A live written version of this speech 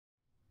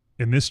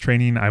In this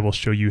training, I will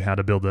show you how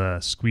to build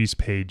a squeeze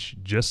page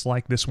just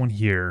like this one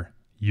here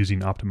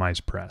using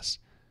OptimizePress.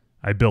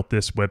 I built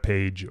this web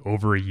page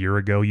over a year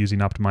ago using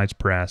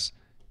OptimizePress,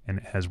 and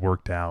it has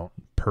worked out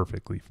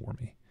perfectly for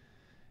me.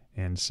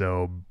 And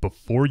so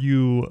before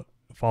you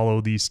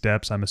follow these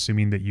steps, I'm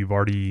assuming that you've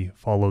already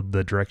followed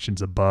the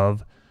directions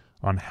above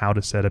on how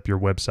to set up your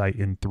website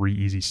in 3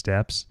 easy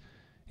steps.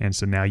 And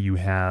so now you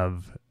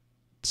have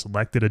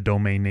selected a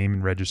domain name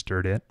and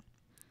registered it.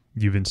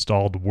 You've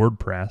installed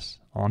WordPress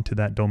onto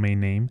that domain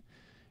name,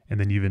 and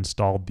then you've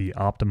installed the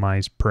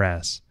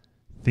OptimizePress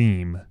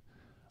theme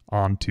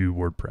onto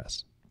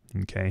WordPress.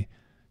 Okay,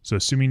 so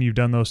assuming you've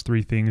done those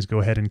 3 things, go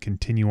ahead and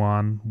continue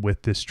on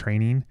with this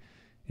training,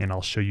 and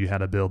I'll show you how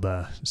to build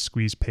a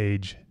squeeze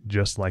page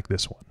just like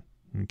this one.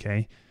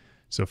 Okay,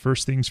 so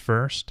first things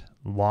first,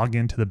 log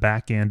into the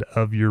back end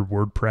of your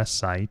WordPress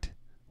site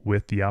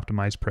with the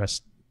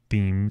OptimizePress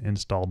theme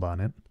installed on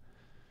it.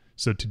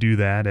 So to do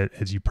that,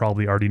 as you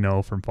probably already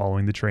know from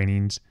following the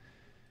trainings,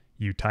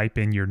 you type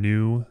in your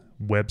new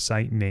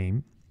website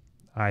name.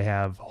 I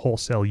have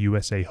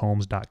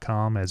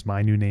wholesaleusahomes.com as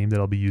my new name that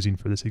I'll be using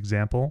for this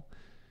example.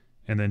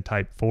 And then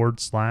type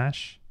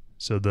 /,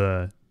 so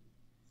the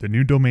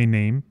new domain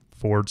name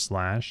 /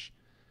 wp-admin.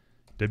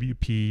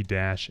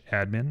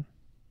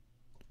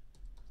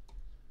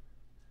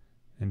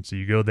 And so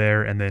you go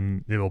there, and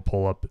then it will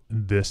pull up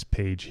this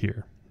page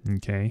here.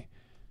 Okay.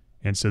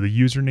 And so the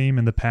username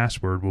and the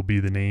password will be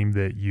the name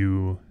that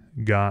you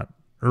got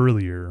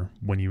earlier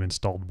when you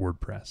installed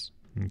WordPress.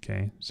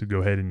 Okay, so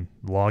go ahead and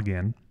log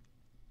in.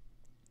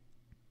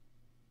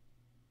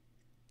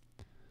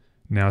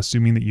 Now,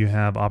 assuming that you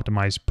have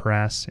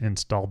OptimizePress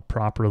installed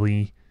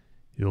properly,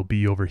 it'll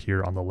be over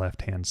here on the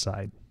left-hand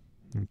side.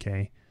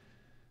 Okay,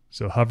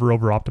 so hover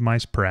over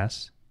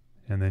OptimizePress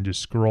and then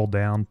just scroll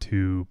down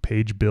to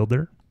Page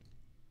Builder.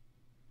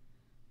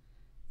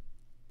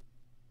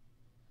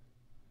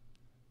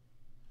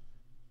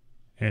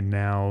 And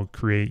now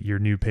create your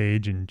new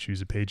page and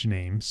choose a page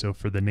name. So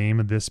for the name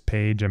of this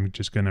page, I'm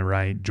just going to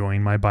write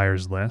Join My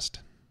Buyers List.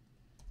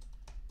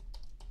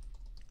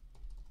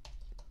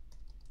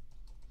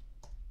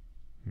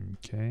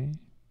 Okay.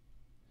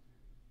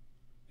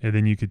 And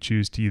then you could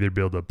choose to either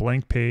build a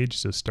blank page,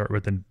 so start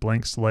with a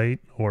blank slate,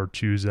 or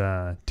choose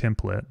a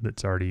template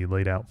that's already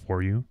laid out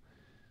for you.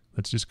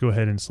 Let's just go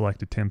ahead and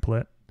select a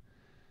template.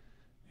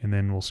 And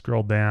then we'll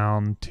scroll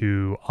down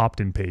to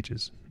opt-in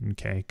pages,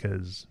 okay,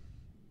 because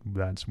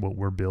that's what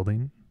we're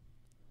building.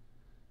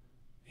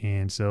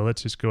 And so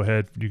let's just go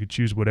ahead. You could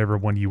choose whatever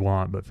one you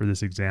want, but for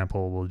this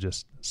example, we'll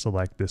just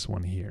select this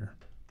one here.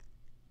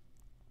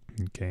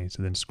 Okay,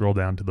 so then scroll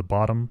down to the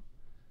bottom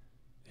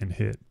and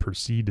hit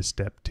proceed to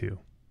step 2.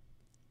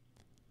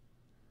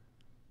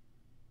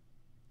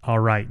 All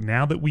right,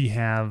 now that we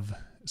have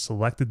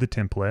selected the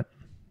template,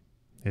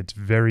 it's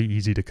very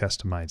easy to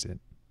customize it.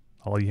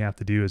 All you have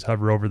to do is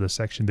hover over the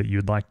section that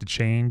you'd like to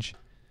change,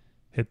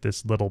 hit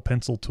this little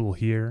pencil tool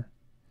here,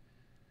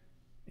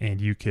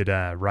 and you could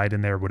write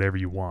in there whatever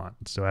you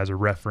want. So as a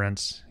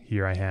reference,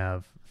 here I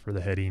have for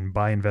the heading,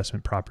 buy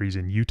investment properties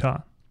in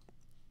Utah.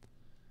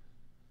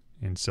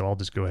 And so I'll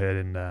just go ahead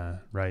and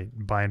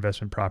write buy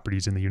investment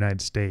properties in the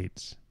United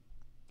States.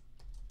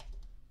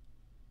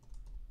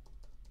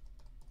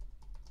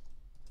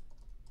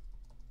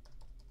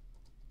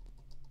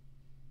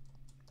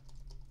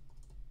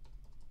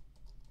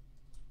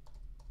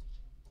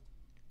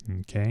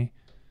 Okay,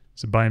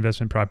 so buy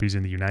investment properties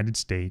in the United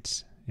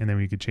States. And then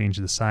we could change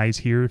the size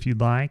here if you'd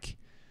like.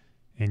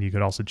 And you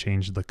could also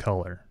change the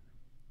color.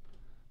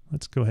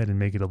 Let's go ahead and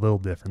make it a little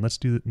different. Let's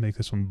make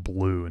this one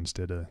blue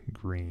instead of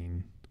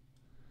green.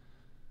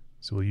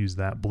 So we'll use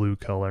that blue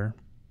color.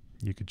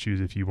 You could choose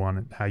if you want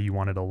it, how you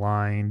want it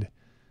aligned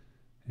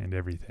and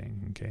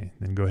everything. Okay,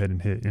 then go ahead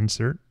and hit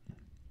insert.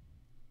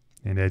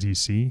 And as you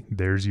see,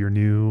 there's your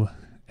new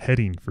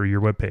heading for your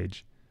web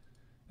page.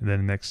 And then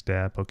the next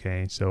step,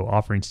 okay, so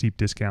offering steep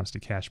discounts to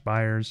cash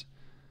buyers.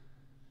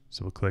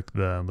 So we'll click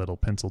the little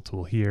pencil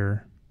tool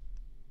here.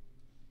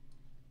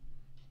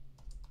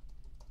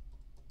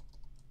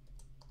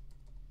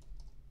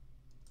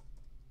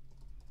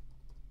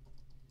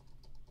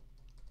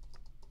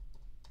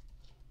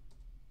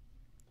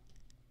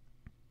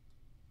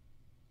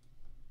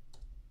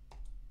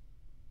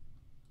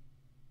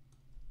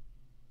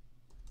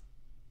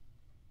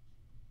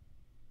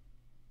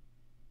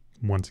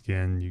 Once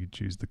again, you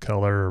choose the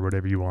color or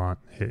whatever you want,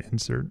 hit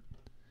insert,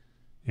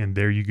 and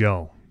there you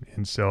go.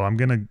 And so I'm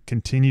going to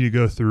continue to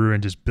go through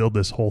and just build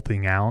this whole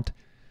thing out.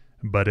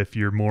 But if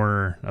you're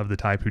more of the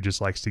type who just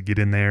likes to get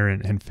in there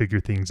and figure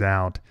things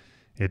out,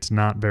 it's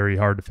not very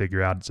hard to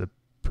figure out. It's a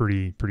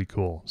pretty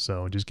cool.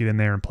 So just get in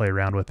there and play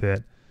around with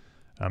it.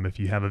 If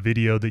you have a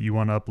video that you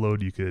want to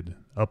upload, you could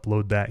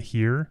upload that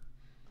here.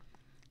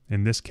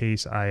 In this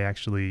case, I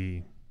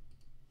actually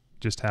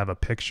just have a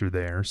picture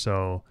there.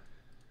 So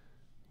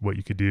what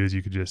you could do is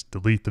you could just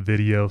delete the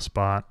video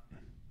spot.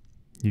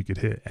 You could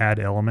hit add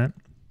element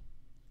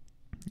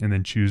and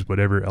then choose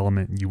whatever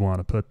element you want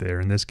to put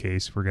there. In this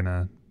case, we're going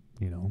to,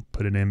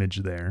 put an image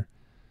there.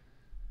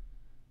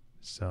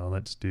 So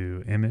let's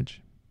do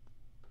image.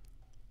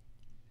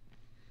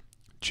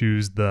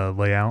 Choose the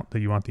layout that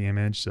you want the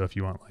image. So if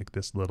you want like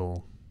this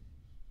little,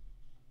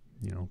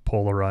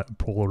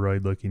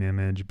 Polaroid looking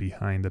image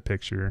behind the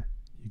picture,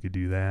 you could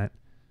do that.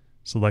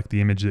 Select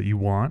the image that you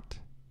want.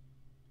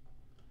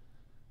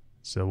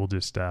 So we'll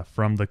just,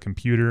 from the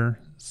computer,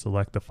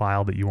 select the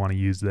file that you want to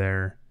use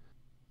there.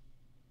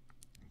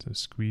 So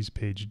squeeze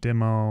page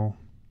demo.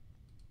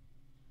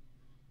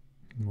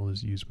 And we'll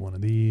just use one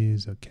of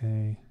these,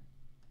 okay.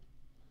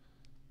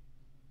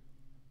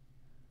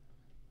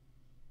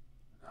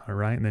 All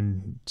right, and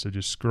then so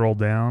just scroll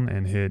down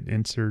and hit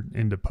insert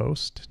into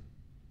post.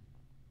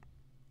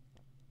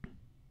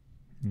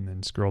 And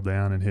then scroll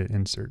down and hit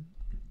insert.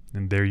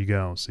 And there you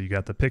go. So you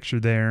got the picture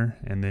there,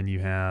 and then you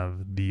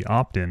have the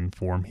opt-in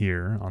form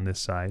here on this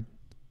side.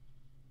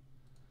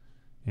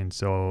 And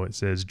so it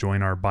says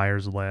join our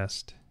buyers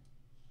list.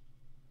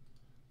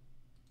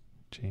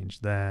 Change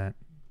that.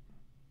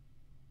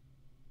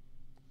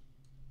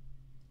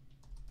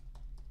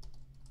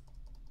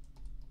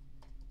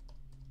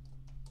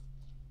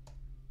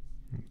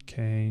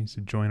 Okay,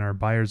 so join our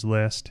buyers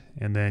list,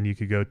 and then you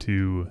could go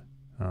to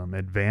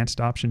advanced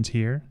options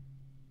here.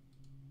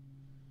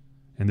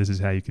 And this is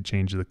how you could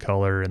change the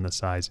color and the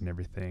size and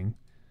everything.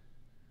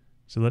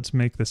 So let's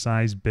make the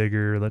size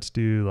bigger. Let's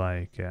do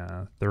like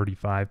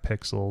 35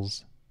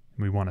 pixels.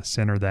 We want to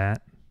center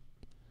that.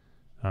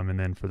 And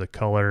then for the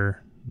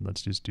color,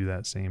 let's just do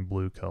that same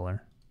blue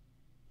color.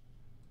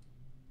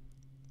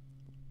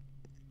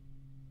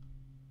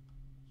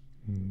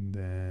 And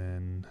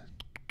then,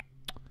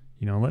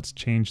 let's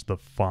change the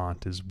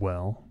font as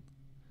well.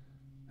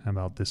 How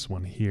about this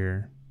one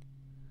here?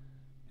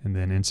 And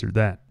then insert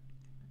that.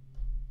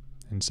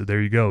 And so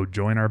there you go,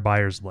 join our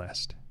buyers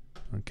list,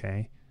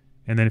 okay?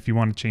 And then if you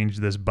want to change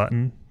this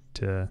button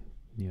to,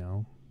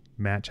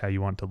 match how you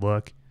want it to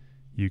look,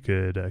 you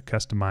could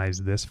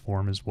customize this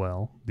form as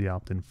well, the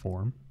opt-in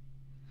form.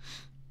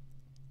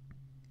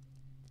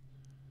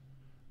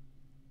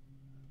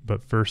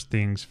 But first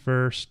things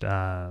first,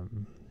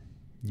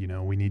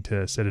 we need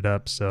to set it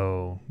up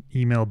so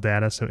email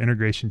data, so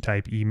integration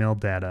type email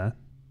data.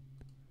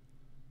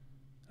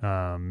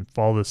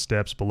 Follow the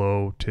steps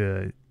below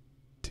to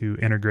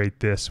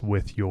integrate this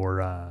with your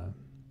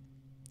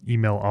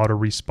email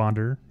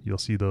autoresponder. You'll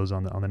see those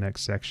on the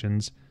next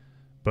sections.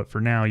 But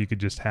for now, you could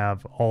just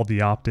have all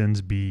the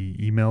opt-ins be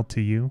emailed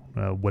to you,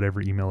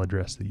 whatever email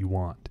address that you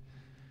want.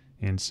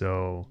 And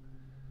so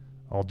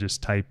I'll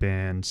just type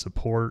in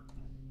support.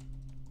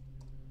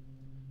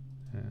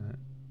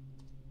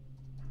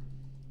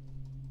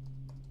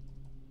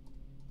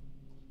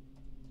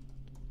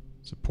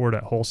 Support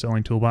at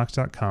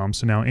wholesalingtoolbox.com.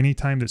 So now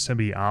anytime that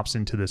somebody opts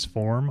into this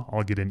form,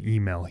 I'll get an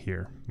email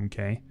here,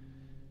 okay?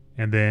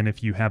 And then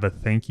if you have a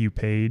thank you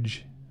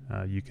page,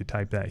 you could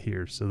type that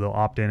here. So they'll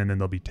opt in and then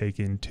they'll be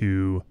taken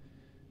to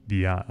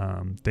the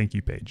thank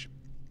you page.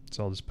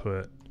 So I'll just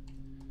put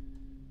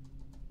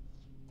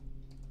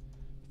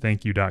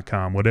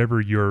thankyou.com.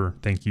 Whatever your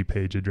thank you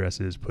page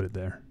address is, put it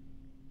there.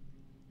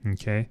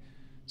 Okay,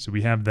 so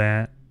we have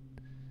that.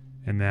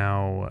 And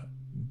now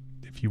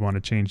if you want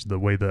to change the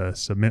way the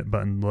submit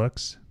button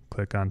looks,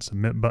 click on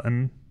submit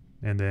button,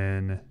 and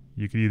then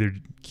you could either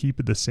keep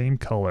it the same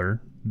color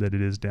that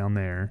it is down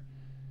there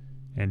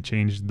and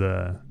change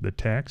the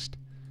text,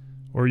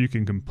 or you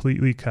can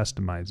completely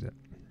customize it.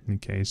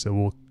 Okay, so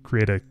we'll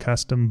create a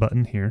custom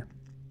button here.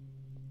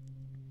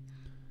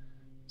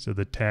 So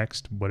the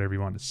text, whatever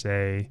you want to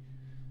say,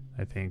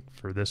 I think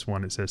for this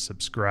one it says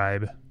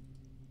subscribe.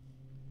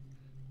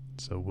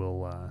 So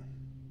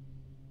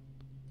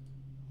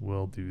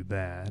we'll do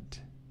that.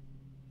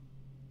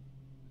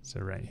 So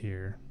right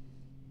here.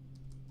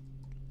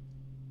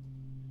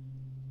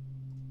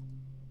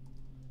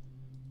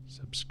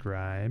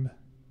 Subscribe.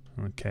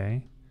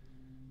 Okay.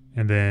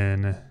 And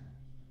then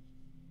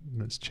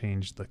let's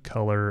change the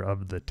color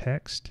of the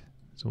text.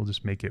 So we'll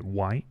just make it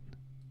white.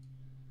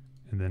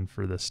 And then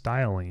for the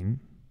styling,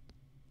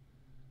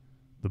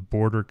 the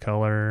border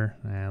color,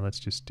 let's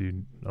just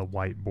do a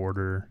white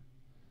border.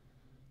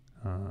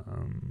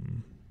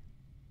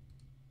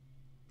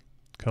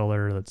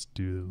 Color, let's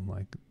do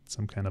like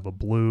some kind of a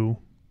blue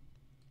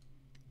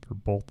for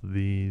both of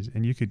these,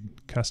 and you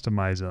could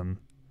customize them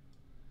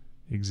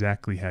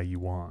exactly how you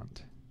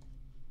want.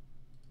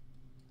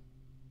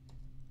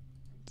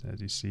 So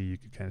as you see, you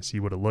can kind of see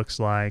what it looks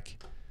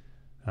like.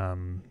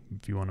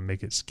 If you want to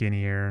make it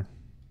skinnier,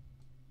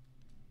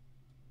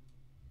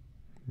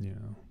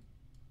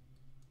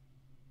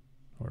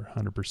 or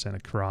 100%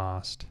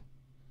 across.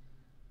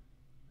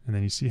 And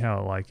then you see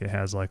how it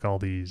has like all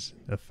these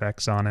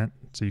effects on it.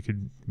 So you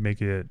could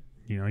make it,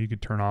 you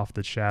could turn off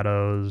the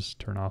shadows,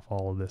 turn off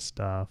all of this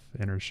stuff,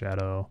 inner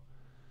shadow,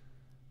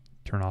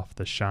 turn off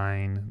the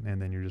shine,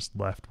 and then you're just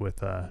left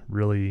with a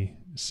really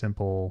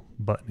simple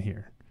button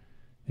here.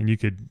 And you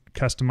could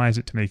customize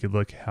it to make it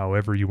look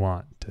however you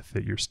want to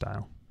fit your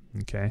style.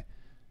 Okay.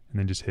 And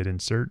then just hit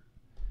insert.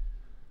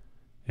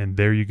 And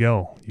there you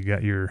go. You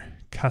got your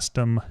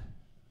custom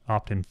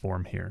opt-in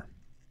form here.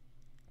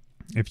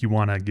 If you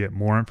want to get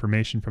more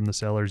information from the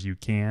sellers, you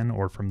can,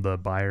 or from the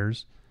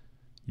buyers,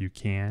 you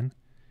can.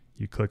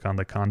 You click on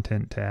the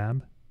content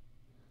tab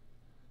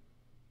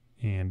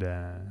and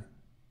go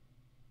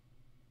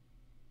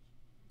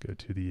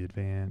to the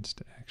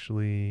advanced.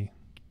 Actually,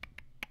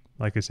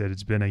 like I said,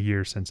 it's been a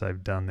year since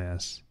I've done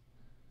this.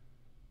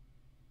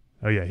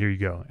 Oh yeah, here you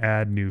go.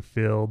 Add new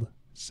field.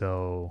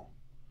 So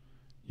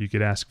you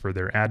could ask for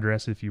their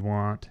address if you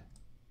want.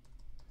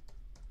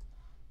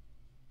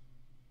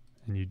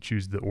 And you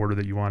choose the order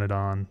that you want it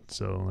on.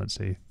 So let's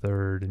say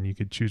third, and you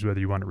could choose whether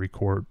you want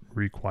it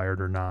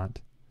required or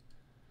not.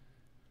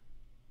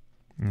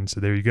 And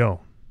so there you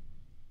go.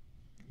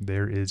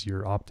 There is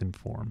your opt-in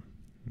form.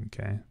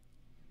 Okay.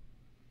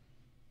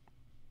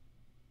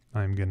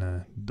 I'm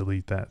gonna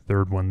delete that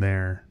third one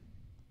there.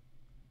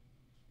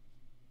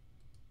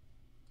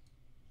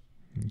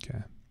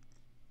 Okay.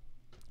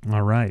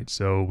 All right,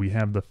 so we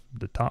have the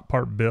top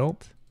part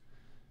built,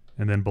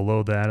 and then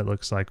below that it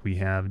looks like we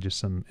have just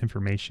some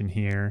information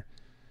here.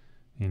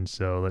 And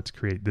so let's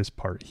create this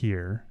part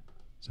here.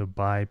 So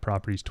buy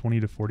properties 20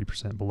 to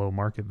 40% below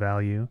market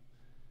value.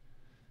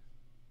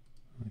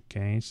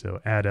 Okay, so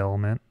add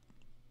element.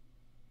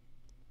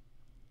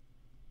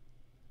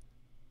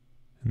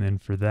 And then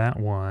for that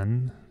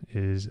one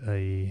is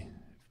a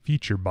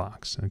feature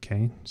box.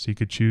 Okay, so you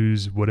could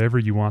choose whatever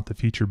you want the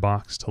feature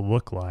box to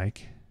look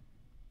like.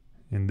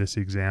 In this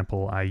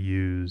example, I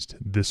used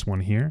this one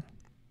here.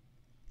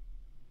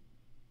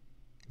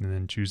 And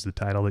then choose the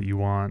title that you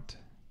want.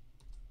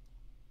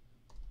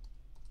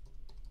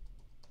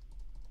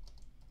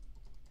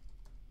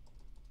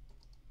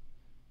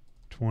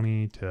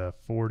 $20 to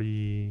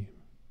 40%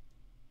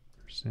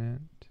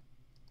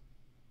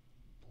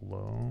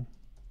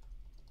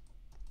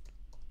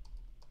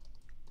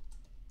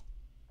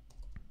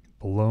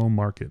 below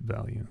market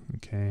value.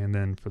 Okay, and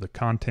then for the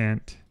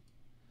content,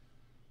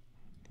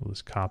 we'll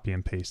just copy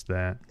and paste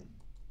that.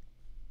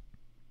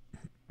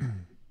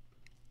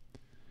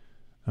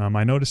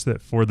 I noticed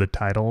that for the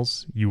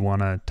titles, you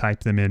want to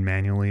type them in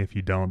manually. If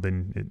you don't,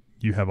 then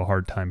you have a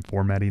hard time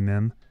formatting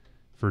them.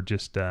 For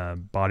just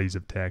bodies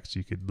of text,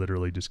 you could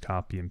literally just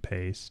copy and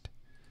paste.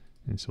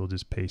 And so we'll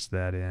just paste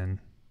that in.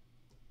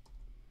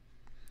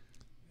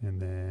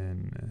 And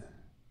then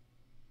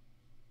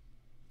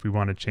if we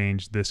want to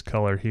change this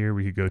color here,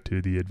 we could go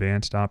to the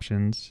advanced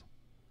options.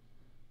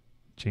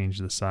 Change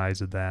the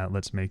size of that.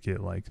 Let's make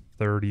it like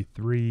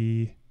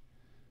 33.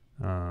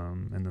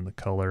 And then the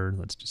color,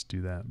 let's just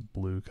do that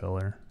blue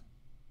color.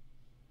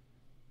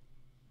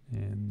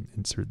 And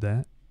insert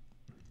that.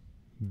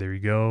 There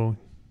you go.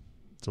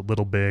 It's a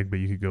little big, but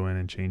you could go in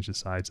and change the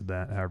size of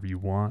that however you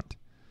want.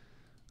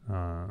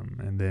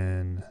 And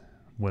then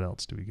what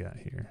else do we got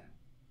here?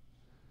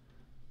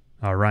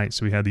 All right,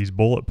 so we have these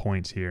bullet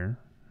points here.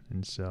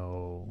 And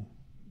so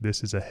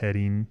this is a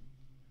heading.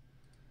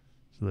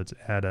 So let's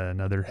add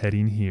another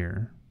heading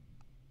here.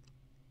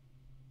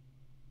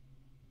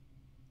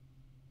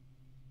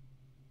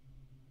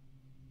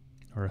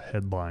 Or a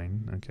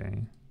headline,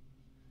 okay.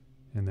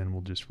 And then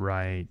we'll just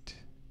write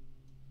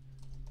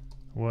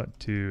what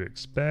to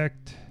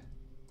expect.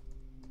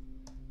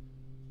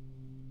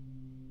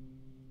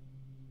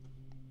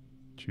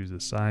 Choose the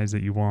size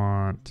that you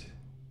want.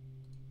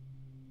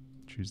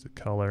 Choose the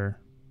color.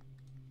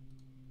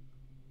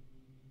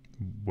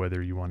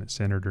 Whether you want it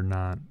centered or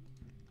not.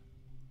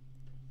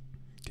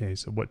 Okay,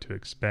 so what to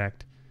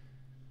expect.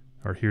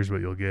 Or here's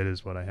what you'll get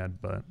is what I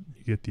had, but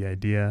you get the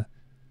idea.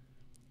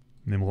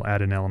 And then we'll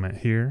add an element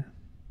here.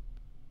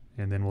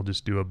 And then we'll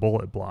just do a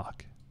bullet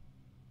block.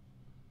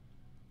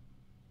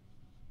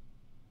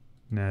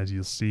 Now as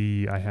you'll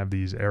see, I have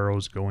these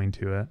arrows going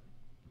to it.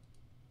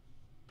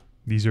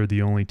 These are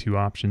the only two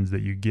options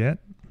that you get,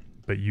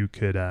 but you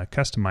could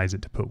customize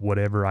it to put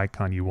whatever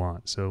icon you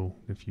want. So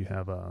if you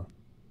have a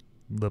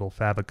little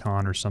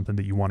favicon or something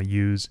that you want to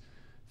use,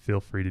 feel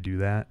free to do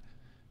that.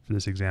 For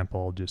this example,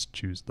 I'll just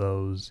choose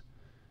those.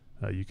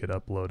 You could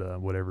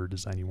upload whatever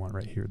design you want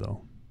right here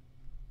though.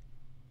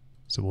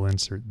 So we'll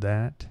insert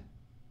that.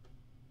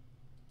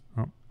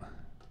 Oh.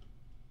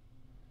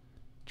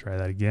 Try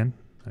that again.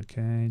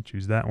 Okay,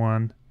 choose that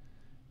one.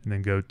 And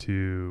then go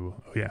to,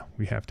 oh yeah,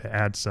 we have to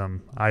add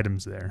some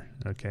items there.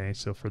 Okay,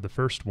 so for the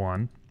first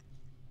one,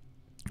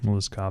 we'll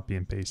just copy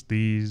and paste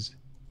these.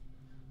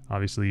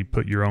 Obviously,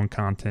 put your own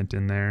content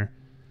in there.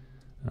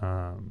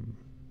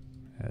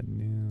 Add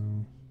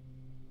new.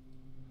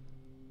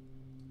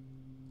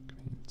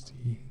 Command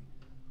C.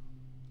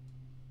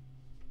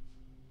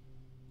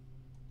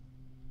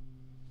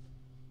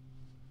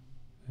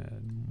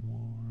 Add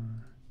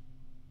more.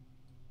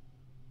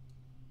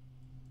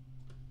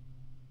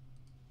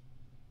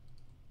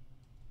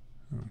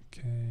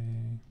 Okay.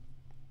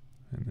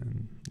 And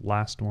then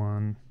last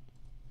one.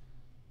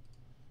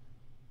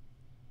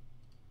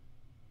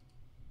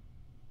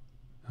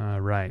 All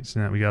right,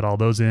 so now we got all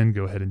those in.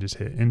 Go ahead and just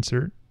hit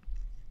insert.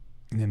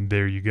 And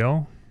there you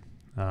go.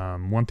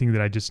 One thing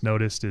that I just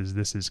noticed is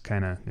this is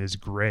is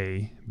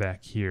gray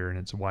back here and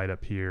it's white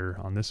up here.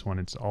 On this one,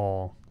 it's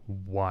all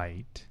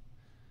white.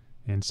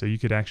 And so you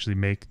could actually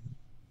make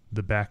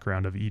the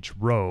background of each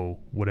row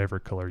whatever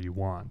color you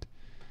want.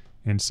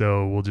 And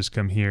so we'll just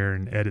come here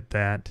and edit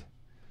that.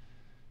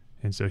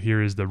 And so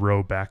here is the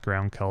row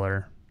background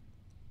color.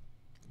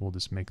 We'll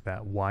just make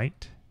that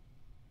white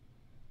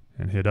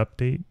and hit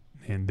update,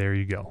 and there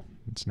you go.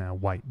 It's now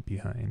white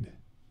behind.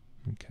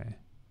 Okay.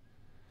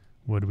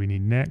 What do we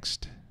need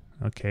next?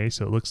 Okay,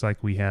 so it looks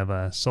like we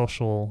have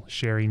social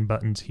sharing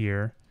buttons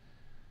here,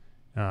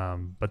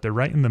 but they're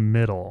right in the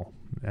middle,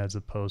 as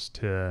opposed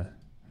to,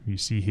 you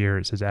see here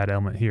it says add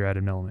element here, add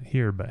an element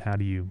here, but how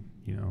do you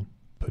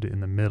put it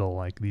in the middle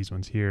like these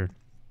ones here?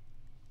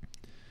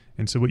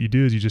 And so what you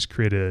do is you just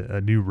create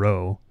a new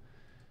row,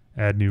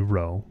 add new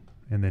row,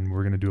 and then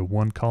we're going to do a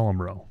one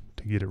column row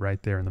to get it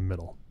right there in the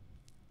middle.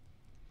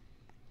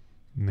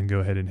 And then go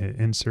ahead and hit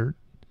insert.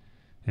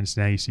 And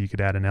so now you see you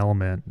could add an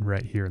element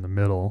right here in the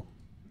middle.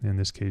 In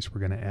this case,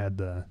 we're going to add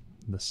the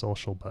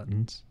social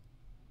buttons.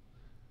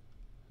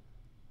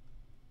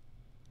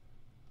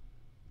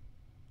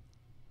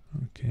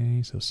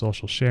 Okay, so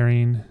social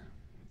sharing.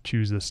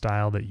 Choose the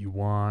style that you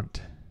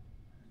want.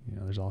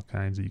 There's all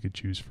kinds that you could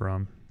choose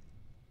from.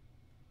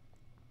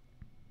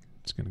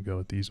 It's going to go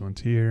with these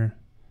ones here.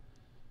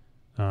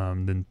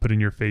 Then put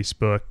in your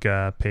Facebook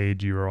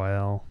page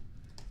URL.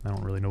 I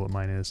don't really know what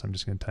mine is, so I'm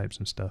just going to type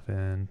some stuff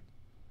in.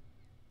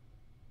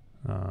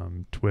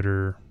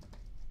 Twitter.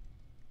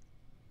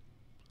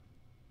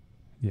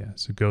 Yeah,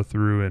 so go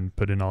through and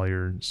put in all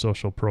your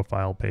social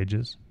profile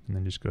pages, and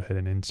then just go ahead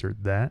and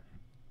insert that.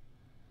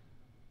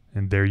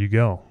 And there you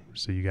go.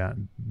 So you got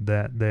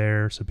that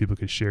there, so people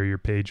could share your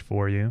page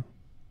for you.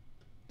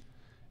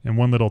 And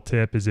one little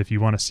tip is if you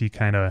want to see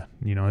kind of,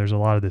 there's a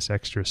lot of this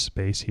extra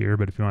space here,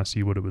 but if you want to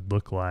see what it would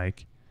look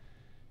like,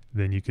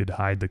 then you could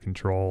hide the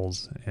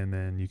controls, and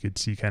then you could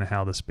see kind of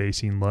how the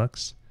spacing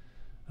looks.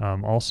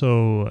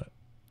 Also,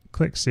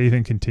 click save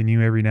and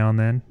continue every now and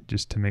then,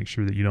 just to make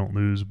sure that you don't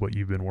lose what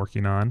you've been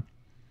working on.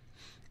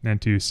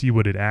 And to see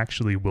what it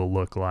actually will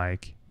look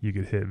like, you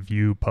could hit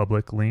view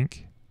public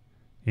link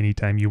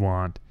anytime you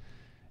want,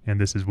 and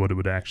this is what it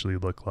would actually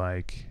look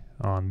like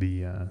on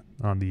the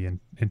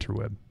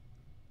interweb.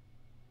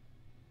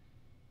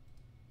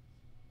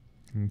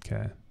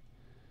 Okay.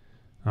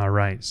 All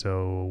right,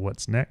 so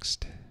what's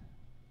next?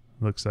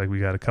 Looks like we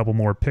got a couple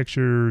more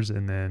pictures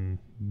and then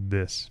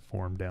this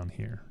form down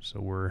here. So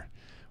we're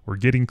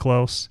getting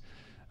close.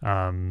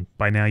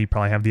 By now you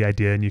probably have the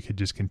idea and you could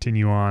just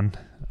continue on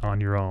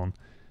your own.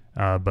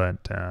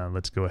 But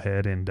let's go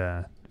ahead and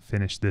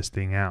finish this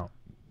thing out.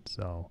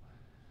 So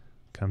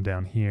come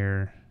down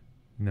here,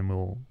 and then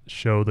we'll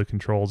show the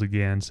controls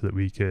again so that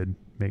we could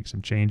make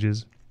some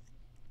changes.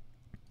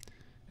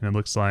 And it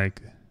looks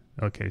like,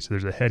 okay, so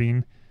there's a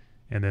heading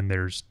and then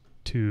there's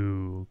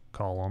two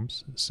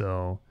columns.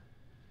 So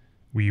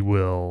we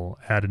will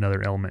add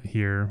another element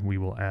here. We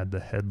will add the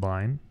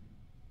headline.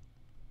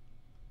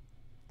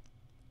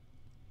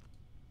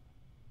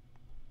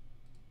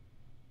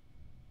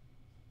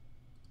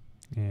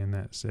 And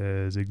that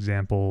says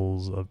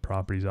examples of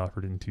properties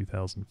offered in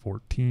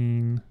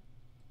 2014.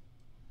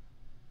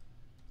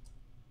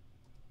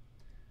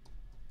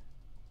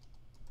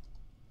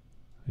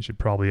 I should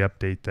probably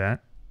update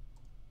that.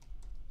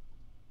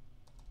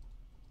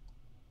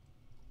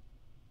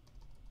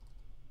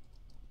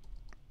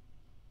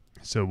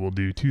 So we'll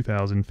do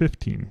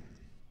 2015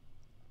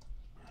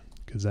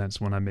 because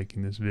that's when I'm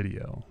making this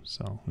video.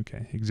 So,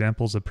 okay,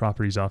 examples of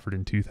properties offered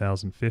in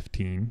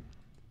 2015.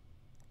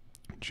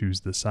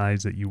 Choose the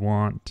size that you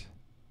want,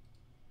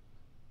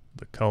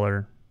 the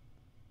color,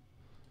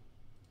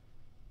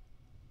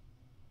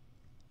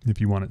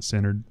 if you want it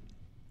centered,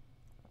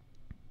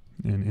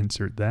 and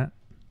insert that.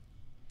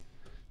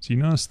 So you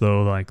notice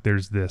though, like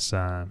there's this,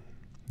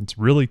 it's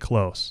really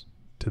close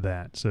to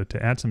that. So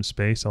to add some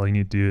space, all you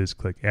need to do is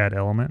click add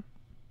element.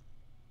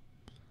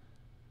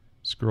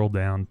 Scroll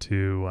down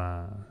to,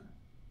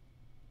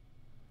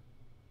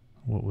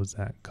 what was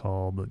that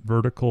called?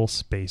 Vertical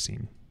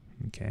spacing,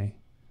 okay?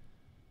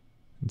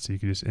 And so you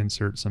could just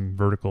insert some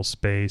vertical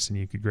space, and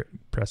you could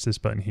press this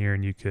button here,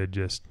 and you could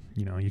just,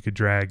 you could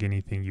drag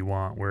anything you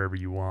want wherever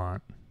you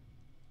want.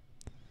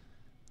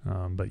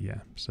 But yeah,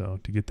 so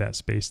to get that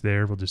space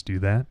there, we'll just do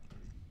that.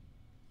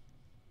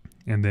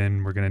 And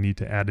then we're going to need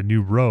to add a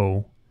new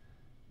row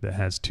that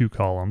has two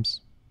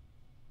columns.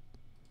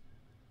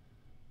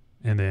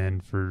 And then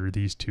for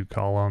these two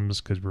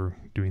columns, because we're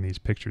doing these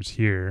pictures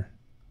here,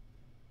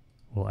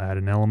 we'll add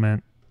an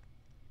element.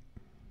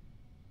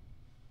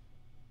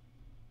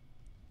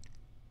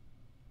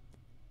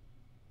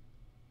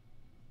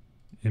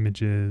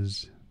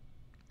 Images.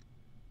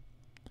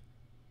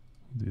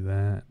 We'll do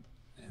that.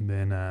 And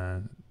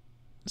then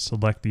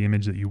select the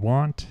image that you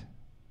want.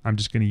 I'm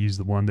just going to use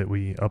the one that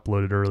we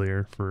uploaded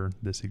earlier for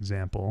this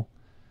example.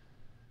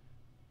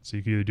 So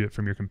you can either do it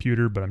from your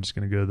computer, but I'm just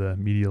going to go to the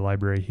media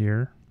library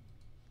here.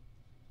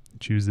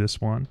 Choose this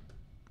one.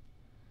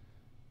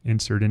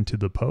 Insert into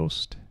the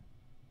post.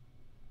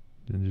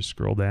 Then just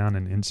scroll down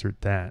and insert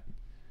that.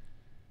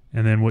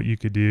 And then what you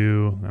could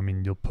do, I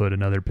mean, you'll put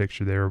another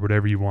picture there or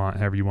whatever you want,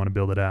 however you want to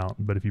build it out.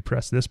 But if you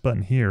press this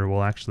button here,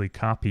 we'll actually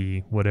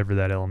copy whatever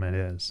that element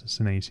is.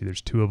 So now you see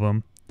there's two of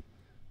them,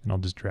 and I'll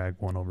just drag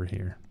one over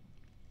here.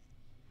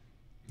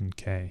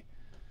 Okay.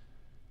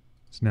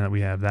 So now that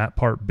we have that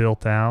part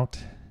built out,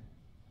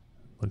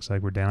 looks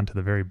like we're down to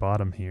the very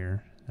bottom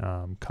here,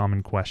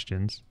 common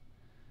questions.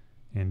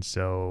 And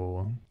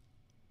so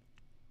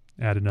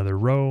add another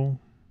row,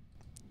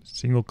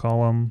 single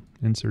column,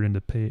 insert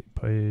into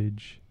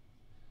page,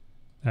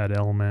 add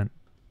element,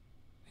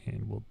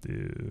 and we'll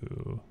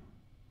do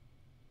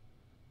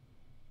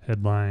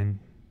headline.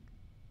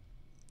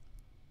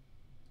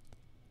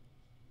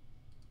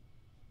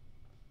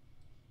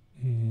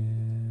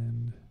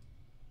 And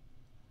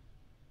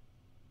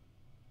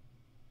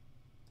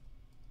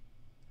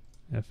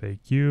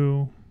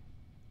FAQ,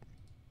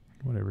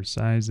 whatever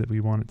size that we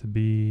want it to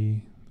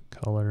be,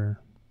 color,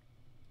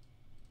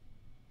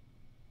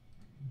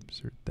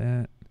 insert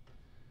that.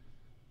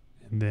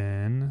 And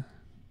then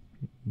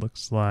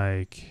looks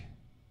like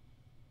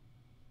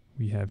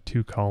we have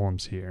two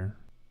columns here.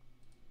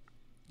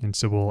 And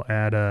so we'll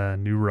add a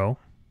new row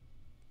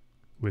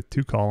with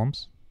two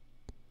columns,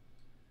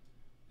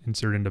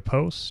 insert into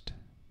post,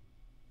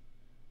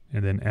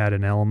 and then add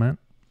an element.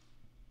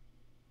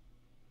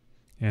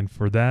 And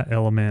for that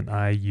element,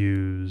 I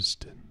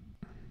used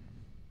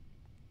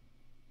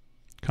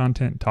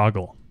content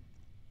toggle.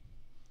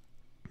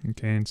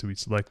 Okay, and so we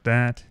select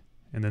that,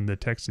 and then the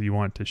text that you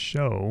want to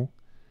show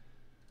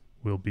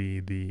will be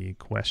the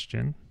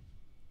question.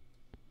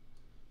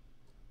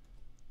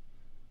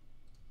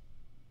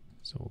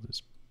 So we'll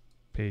just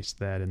paste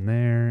that in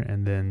there,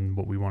 and then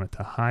what we want it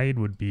to hide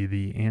would be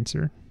the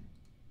answer.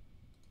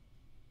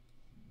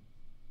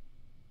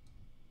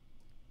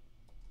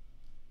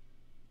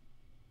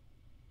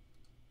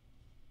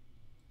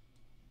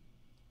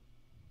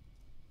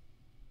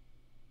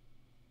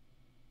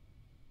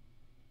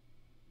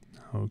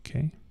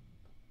 Okay.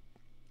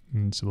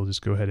 And so we'll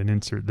just go ahead and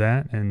insert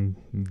that, and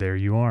there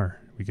you are.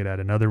 We could add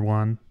another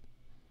one.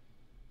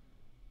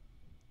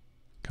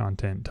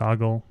 Content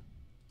toggle.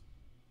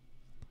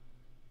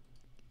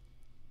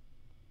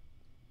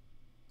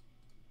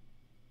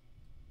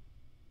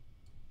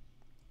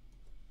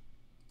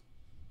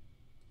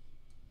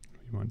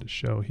 We want to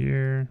show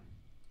here.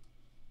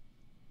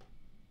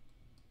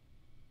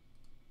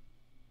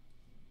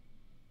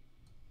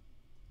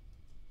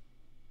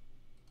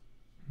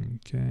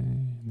 Okay,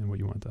 and then what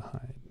you want to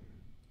hide.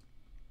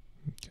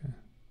 Okay.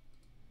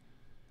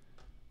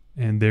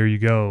 And there you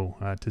go.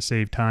 To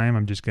save time,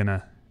 I'm just going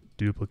to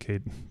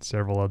duplicate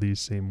several of these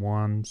same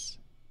ones.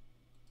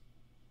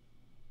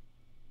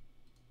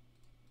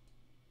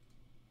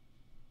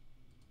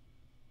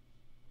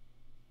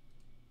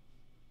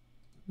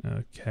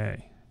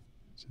 Okay,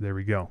 so there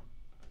we go.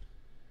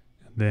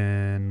 And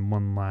then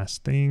one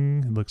last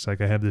thing. It looks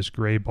like I have this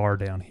gray bar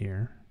down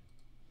here.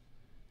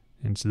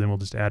 And so then we'll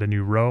just add a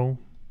new row,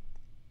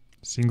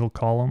 single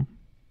column.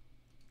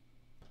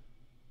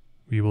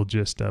 We will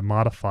just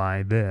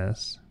modify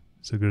this.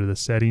 So go to the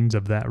settings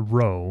of that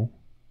row,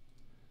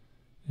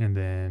 and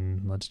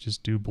then let's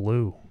just do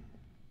blue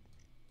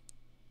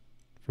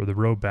for the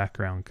row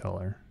background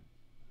color.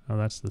 Oh,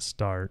 that's the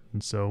start.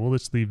 And so we'll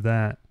just leave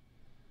that.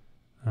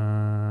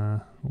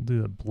 We'll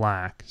do the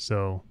black.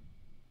 So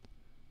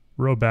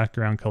row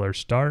background color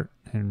start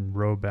and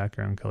row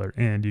background color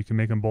end. You can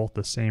make them both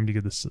the same to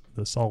get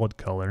the solid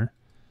color,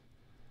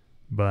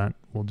 but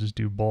we'll just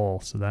do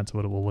both. So that's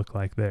what it will look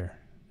like there.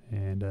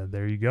 And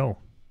there you go.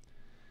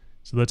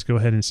 So let's go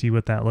ahead and see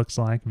what that looks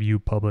like. View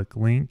public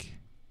link.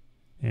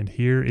 And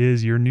here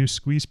is your new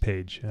squeeze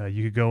page.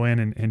 You could go in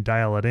and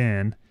dial it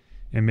in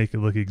and make it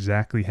look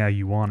exactly how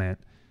you want it.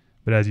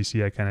 But as you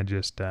see, I kind of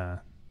just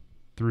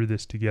threw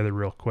this together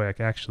real quick.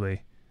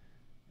 Actually,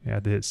 we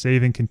have to hit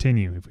save and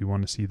continue if we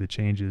want to see the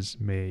changes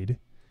made,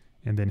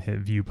 and then hit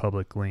view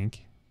public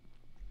link.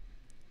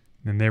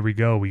 And there we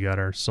go. We got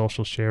our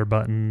social share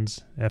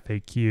buttons,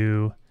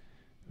 FAQ,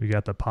 we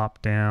got the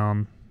pop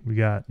down, we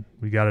got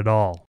it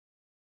all.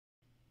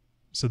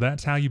 So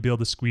that's how you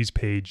build a squeeze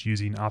page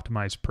using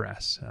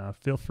OptimizePress.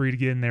 Feel free to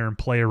get in there and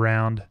play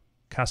around,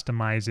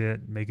 customize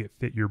it, make it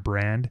fit your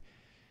brand.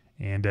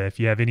 And if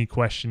you have any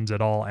questions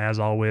at all, as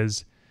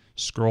always,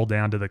 scroll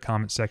down to the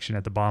comment section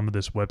at the bottom of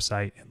this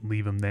website and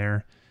leave them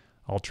there.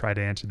 I'll try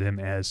to answer them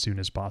as soon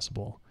as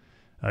possible.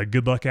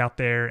 Good luck out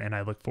there, and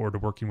I look forward to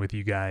working with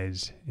you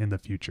guys in the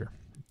future.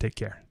 Take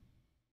care.